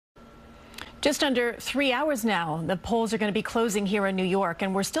Just under 3 hours now, the polls are going to be closing here in New York,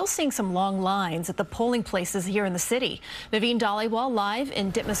 and we're still seeing some long lines at the polling places here in the city. Naveen Dhaliwal live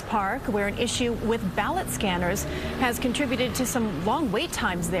in Ditmas Park, where an issue with ballot scanners has contributed to some long wait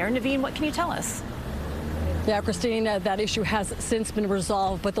times there. Naveen, what can you tell us? Yeah, Christine, that issue has since been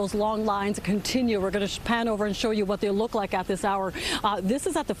resolved, but those long lines continue. We're going to pan over and show you what they look like at this hour. This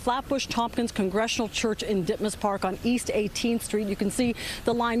is at the Flatbush Tompkins Congressional Church in Ditmas Park on East 18th Street. You can see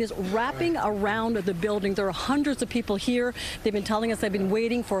the line is wrapping around the building. There are hundreds of people here. They've been telling us they've been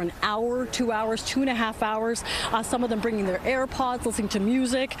waiting for an hour, 2 hours, 2.5 hours. Some of them bringing their AirPods, listening to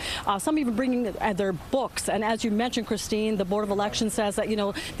music, some even bringing their books. And as you mentioned, Christine, the Board of Elections says that,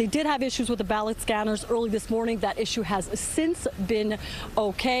 they did have issues with the ballot scanners early this morning. That issue has since been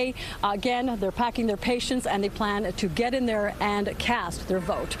okay. Again, they're packing their patience and they plan to get in there and cast their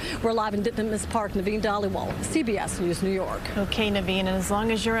vote. We're live in Ditmas Park. Naveen Dhaliwal, CBS News, New York. Okay, Naveen, and as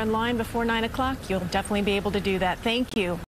long as you're in line before 9 o'clock, you'll definitely be able to do that. Thank you.